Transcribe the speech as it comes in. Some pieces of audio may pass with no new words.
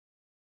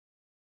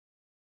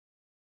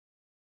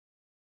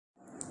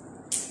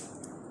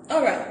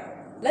Alright,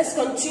 let's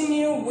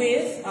continue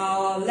with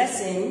our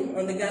lesson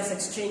on the gas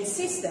exchange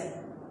system.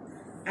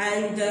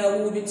 And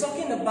we'll be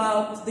talking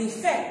about the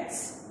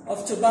effects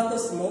of tobacco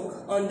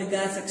smoke on the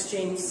gas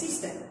exchange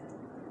system.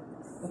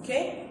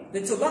 Okay,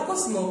 the tobacco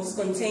smoke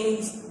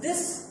contains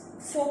these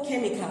 4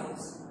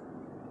 chemicals.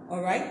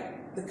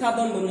 Alright, the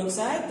carbon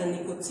monoxide, the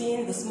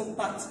nicotine, the smoke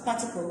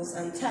particles,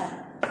 and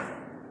tar.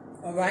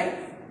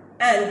 Alright,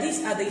 and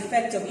these are the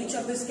effects of each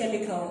of these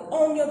chemicals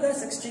on your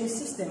gas exchange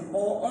system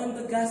or on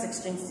the gas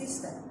exchange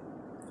system.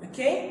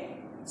 Okay,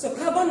 so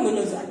carbon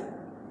monoxide,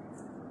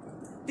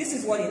 this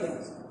is what it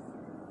does.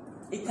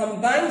 It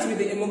combines with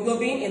the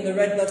hemoglobin in the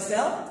red blood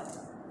cell,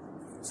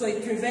 so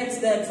it prevents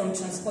them from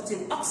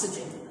transporting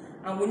oxygen.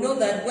 And we know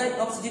that when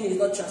oxygen is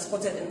not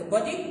transported in the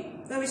body,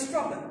 there is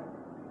problem.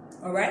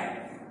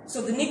 Alright,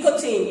 so the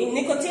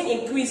nicotine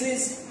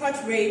increases heart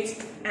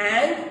rate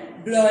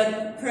and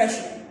blood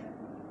pressure.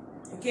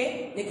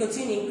 Okay,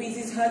 nicotine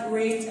increases heart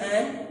rate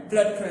and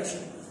blood pressure.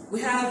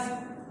 We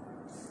have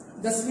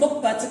the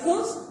smoke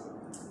particles.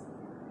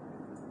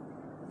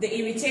 They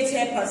irritate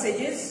hair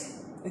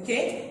passages,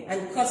 okay,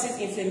 and causes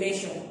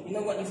inflammation. You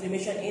know what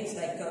inflammation is?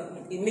 Like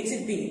it makes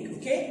it big,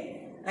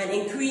 okay, and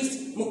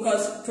increased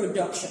mucus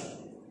production.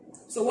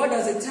 So what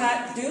does the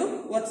tar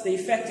do? What's the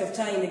effect of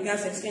tar in the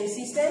gas exchange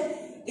system?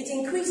 It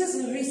increases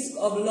the risk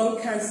of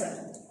lung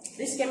cancer.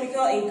 This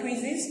chemical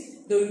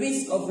increases the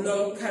risk of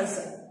lung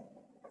cancer.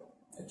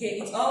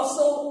 Okay, it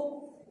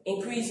also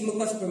increases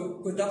mucus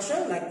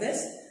production like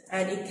this,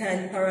 and it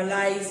can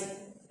paralyze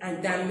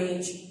and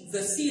damage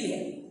the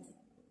cilia.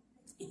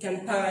 It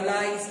can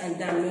paralyze and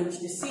damage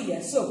the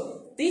cilia.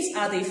 So these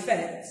are the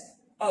effects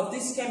of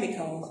this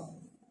chemical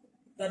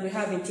that we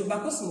have in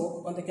tobacco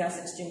smoke on the gas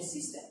exchange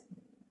system.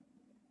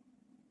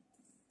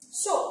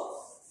 So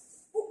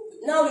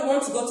now we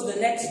want to go to the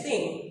next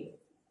thing,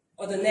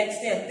 or the next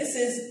step. This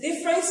is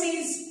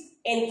differences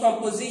in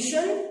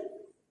composition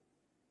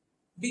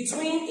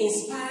between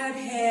inspired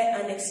air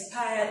and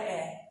expired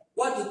air.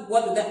 What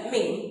does that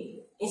mean?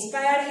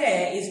 Inspired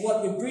air is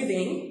what we breathe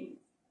in.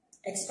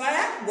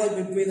 Expired, what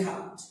we breathe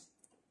out.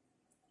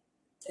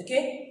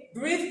 Okay?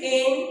 Breathe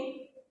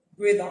in,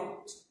 breathe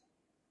out.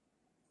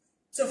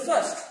 So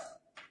first,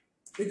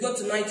 we go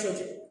to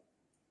nitrogen.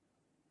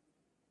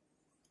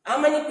 How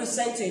many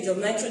percentage of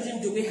nitrogen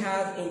do we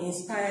have in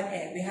inspired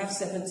air? We have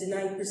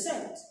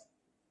 79%.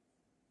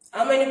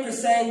 How many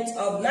percent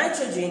of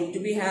nitrogen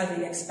do we have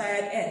in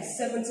expired air?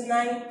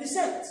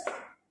 79%.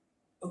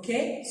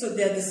 Okay, so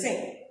they're the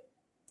same.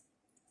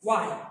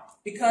 Why?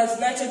 Because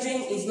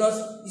nitrogen is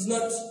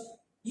not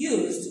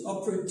used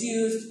or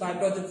produced by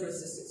body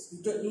processes.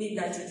 We don't need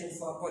nitrogen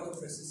for our body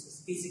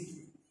processes,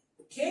 basically.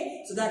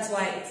 Okay, so that's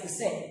why it's the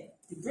same.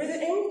 You breathe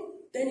it in,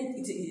 then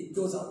it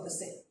goes out the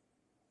same.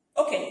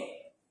 Okay,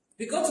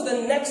 we go to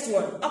the next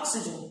one,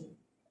 oxygen.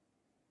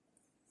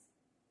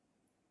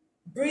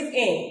 Breathe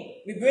in.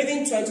 We breathe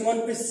in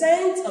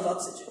 21% of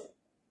oxygen.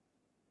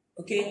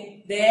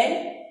 Okay,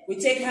 then we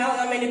take out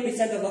how many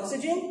percent of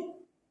oxygen?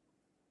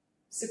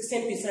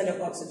 16%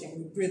 of oxygen.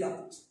 We breathe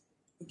out.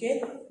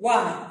 Okay,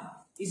 why?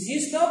 It's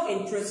used up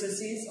in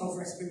processes of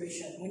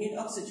respiration. We need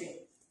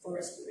oxygen for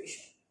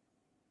respiration.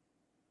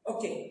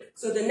 Okay,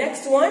 so the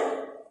next one,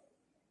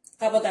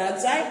 carbon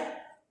dioxide.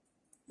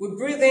 We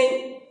breathe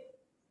in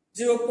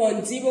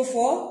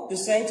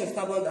 0.04% of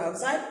carbon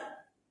dioxide.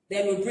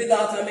 Then we breathe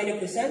out how many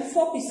percent?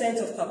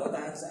 4% of carbon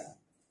dioxide.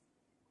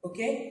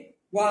 Okay?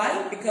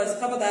 Why? Because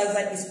carbon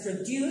dioxide is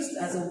produced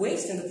as a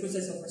waste in the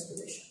process of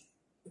respiration.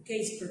 Okay?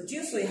 It's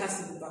produced, so it has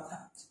to be back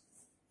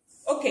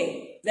out.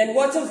 Okay. Then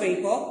water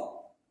vapor.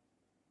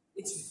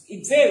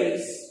 It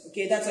varies.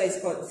 Okay? That's why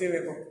it's called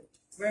variable.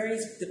 It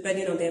varies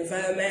depending on the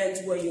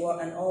environment, where you are,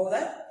 and all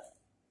that.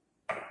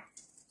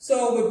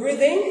 So we're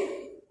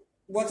breathing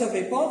water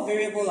vapor,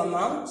 variable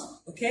amount.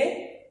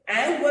 Okay?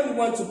 And when we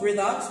want to breathe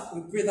out,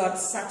 we breathe out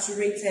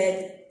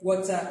saturated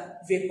water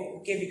vapor,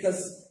 okay,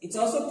 because it's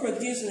also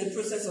produced in the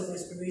process of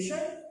respiration.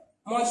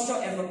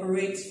 Moisture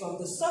evaporates from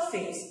the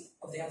surface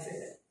of the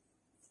alveoli.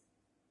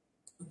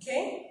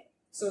 Okay,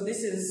 so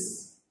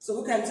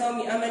who can tell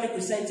me how many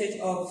percentage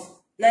of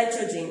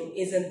nitrogen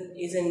is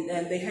in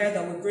the air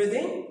that we're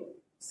breathing?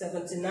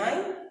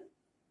 79.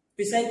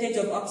 Percentage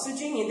of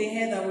oxygen in the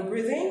air that we're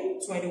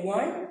breathing?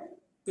 21.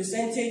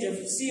 Percentage of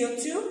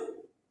CO2?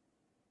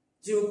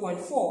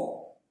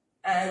 0.4,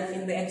 and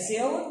in the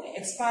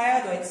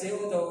expired air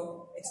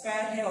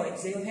or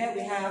exhaled air,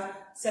 we have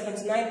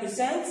 79%,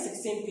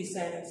 16%,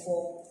 and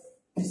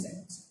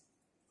 4%.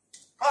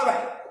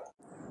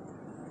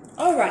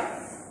 All right.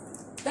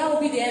 That will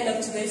be the end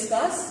of today's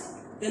class.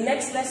 The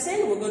next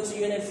lesson, we'll go to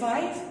Unit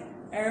 5,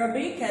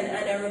 aerobic and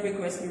anaerobic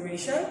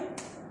respiration.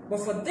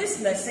 But for this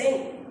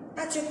lesson,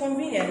 at your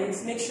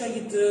convenience, make sure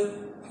you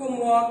do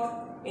homework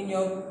in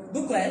your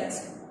booklet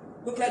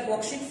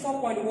worksheet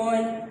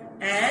 4.1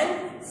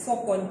 and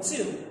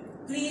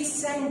 4.2. Please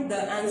send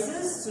the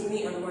answers to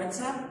me on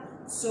WhatsApp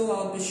so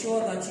I'll be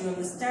sure that you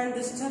understand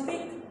this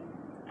topic.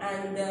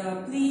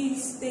 And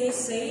please stay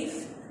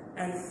safe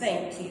and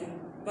thank you.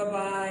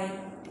 Bye-bye.